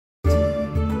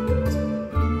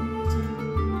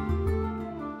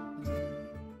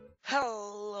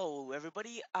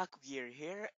everybody, Akugir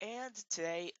here, and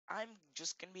today I'm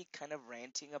just gonna be kind of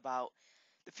ranting about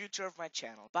the future of my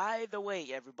channel. By the way,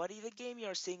 everybody, the game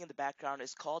you're seeing in the background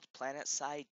is called Planet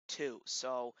Side 2.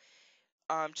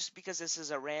 Just because this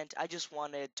is a rant, I just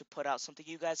wanted to put out something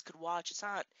you guys could watch. It's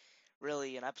not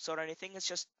really an episode or anything, it's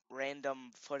just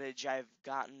random footage I've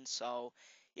gotten, so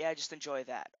yeah, just enjoy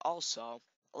that. Also,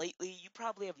 lately, you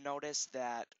probably have noticed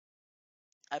that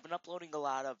I've been uploading a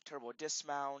lot of Turbo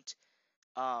Dismount,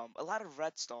 a lot of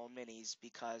Redstone minis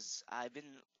because I've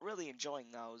been really enjoying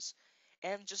those.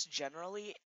 And just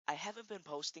generally, I haven't been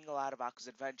posting a lot of Aqua's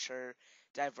Adventure,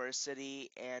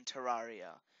 Diversity, and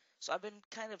Terraria. So I've been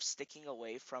kind of sticking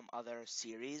away from other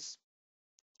series,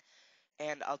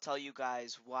 and I'll tell you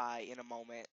guys why in a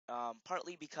moment.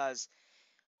 Partly because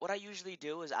what I usually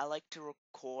do is I like to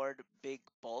record big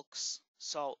bulks.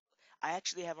 So I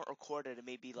actually haven't recorded in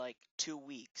maybe like 2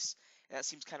 weeks. And that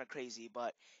seems kind of crazy,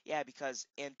 but yeah, because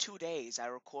in 2 days I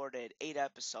recorded 8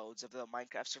 episodes of the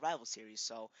Minecraft Survival series.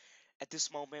 So at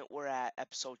this moment we're at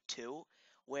episode 2,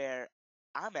 where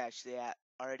I'm actually at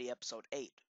already episode 8.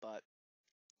 But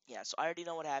yeah, so I already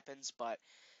know what happens, but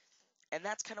and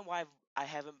that's kind of why I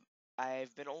haven't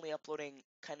I've been only uploading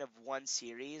kind of one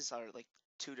series or like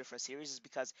two different series is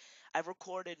because I've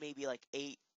recorded maybe like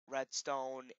 8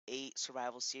 Redstone, 8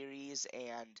 survival series,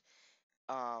 and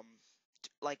um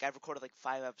like I've recorded like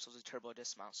 5 episodes of Turbo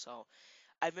Dismount. So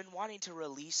I've been wanting to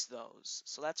release those.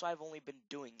 So that's why I've only been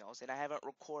doing those, and I haven't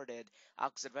recorded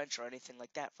Alex Adventure or anything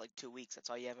like that for like 2 weeks. That's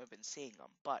why you haven't been seeing them.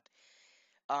 But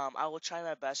I will try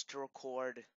my best to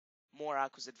record more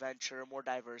Aqua's Adventure, more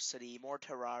Diversity, more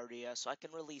Terraria, so I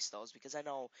can release those because I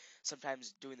know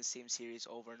sometimes doing the same series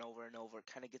over and over and over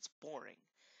kind of gets boring.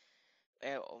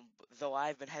 Though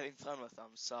I've been having fun with them,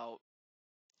 so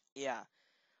yeah.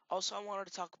 Also, I wanted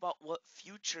to talk about what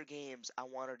future games I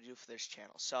wanted to do for this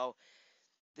channel. So,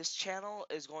 this channel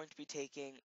is going to be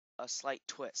taking a slight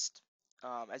twist.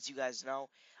 As you guys know,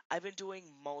 I've been doing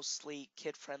mostly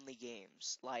kid-friendly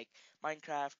games like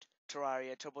Minecraft,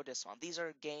 Terraria, Turbo Dismount. These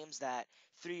are games that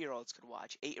 3-year-olds could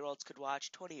watch, 8-year-olds could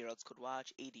watch, 20-year-olds could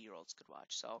watch, 80-year-olds could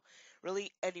watch. So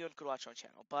really anyone could watch my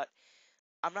channel. But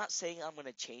I'm not saying I'm going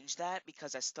to change that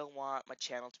because I still want my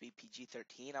channel to be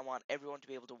PG-13. I want everyone to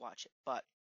be able to watch it. But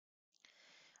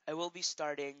I will be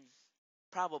starting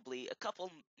probably a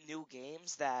couple new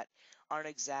games that aren't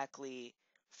exactly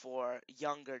for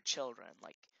younger children,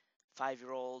 like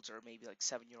 5-year-olds or maybe like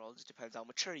 7-year-olds. It depends how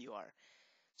mature you are.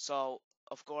 So,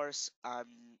 of course,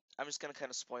 I'm just gonna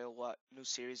kind of spoil what new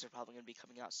series are probably gonna be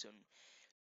coming out soon.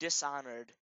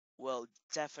 Dishonored will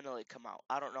definitely come out.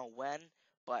 I don't know when,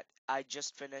 but I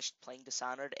just finished playing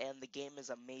Dishonored and the game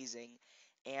is amazing,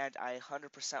 and I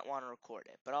 100% want to record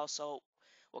it. But also,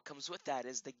 what comes with that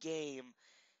is the game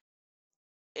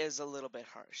is a little bit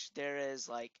harsh. There is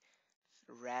like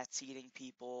rats eating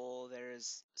people,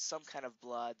 there's some kind of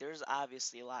blood, there's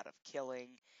obviously a lot of killing,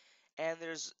 and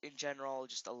there's in general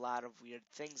just a lot of weird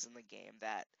things in the game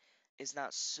that is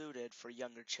not suited for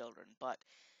younger children. But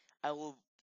I will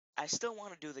I still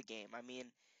want to do the game. I mean,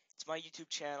 it's my YouTube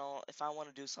channel. If I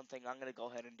want to do something, I'm going to go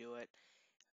ahead and do it.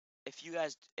 If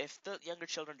the younger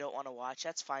children don't want to watch,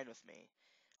 that's fine with me.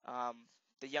 Um,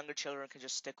 the younger children can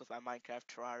just stick with my Minecraft,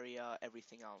 Terraria,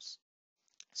 everything else.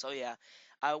 So yeah,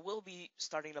 I will be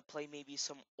starting to play maybe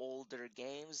some older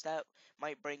games that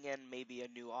might bring in maybe a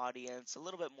new audience, a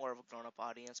little bit more of a grown-up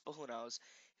audience, but who knows?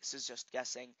 This is just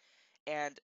guessing.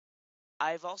 And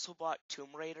I've also bought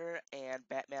Tomb Raider and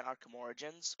Batman Arkham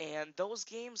Origins, and those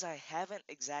games I haven't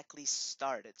exactly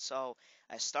started. So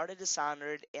I started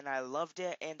Dishonored and I loved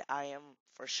it, and I am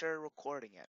for sure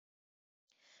recording it.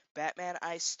 Batman,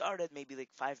 I started maybe like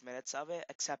 5 minutes of it,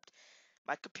 except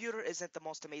my computer isn't the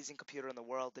most amazing computer in the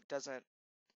world. It's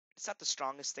not the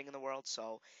strongest thing in the world,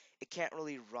 so it can't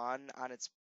really run on its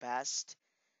best.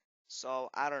 So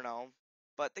I don't know.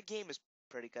 But the game is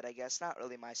pretty good, I guess. Not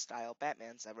really my style.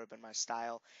 Batman's never been my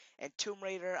style. And Tomb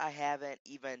Raider I haven't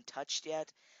even touched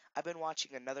yet. I've been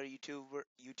watching another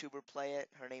YouTuber play it.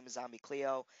 Her name is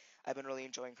MacLeod. I've been really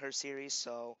enjoying her series,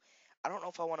 so I don't know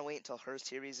if I want to wait until her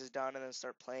series is done and then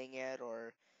start playing it,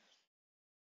 or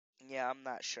yeah, I'm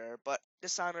not sure. But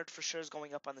Dishonored for sure is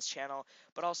going up on this channel.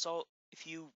 But also, if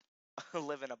you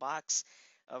live in a box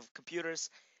of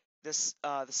computers, the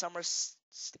summer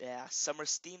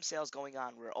Steam sales going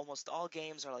on where almost all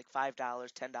games are like $5,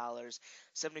 $10,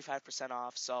 75%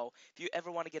 off. So if you ever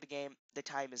want to get a game, the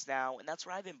time is now, and that's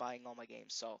where I've been buying all my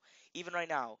games. So even right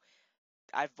now,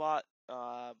 I've bought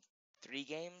 3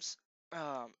 games.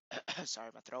 Um,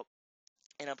 sorry, my throat.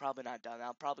 And I'm probably not done.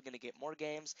 I'm probably gonna get more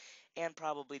games and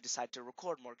probably decide to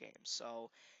record more games. So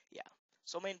yeah.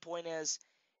 So main point is,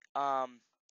 um,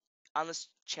 on this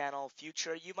channel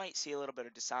future, you might see a little bit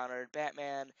of Dishonored,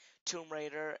 Batman, Tomb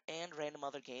Raider, and random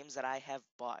other games that I have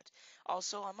bought.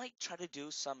 Also, I might try to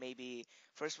do some maybe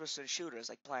first-person shooters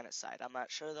like PlanetSide. I'm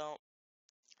not sure though.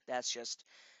 That's just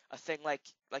a thing like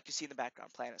you see in the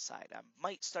background, PlanetSide. I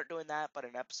might start doing that, but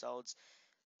in episodes,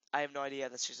 I have no idea.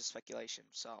 That's just a speculation.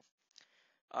 So,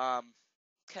 um,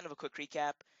 kind of a quick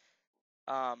recap.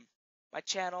 Um, my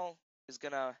channel is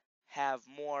gonna have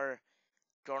more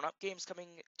grown-up games coming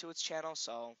to its channel,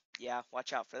 so yeah,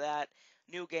 watch out for that.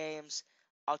 New games.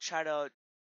 I'll try to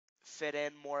fit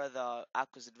in more of the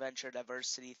Aqua's Adventure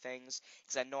diversity things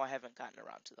because I know I haven't gotten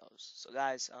around to those. So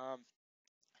guys,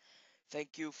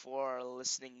 thank you for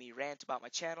listening me rant about my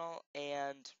channel,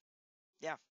 and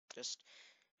yeah, just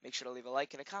make sure to leave a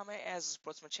like and a comment as it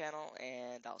supports my channel,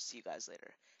 and I'll see you guys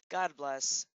later. God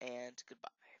bless and goodbye.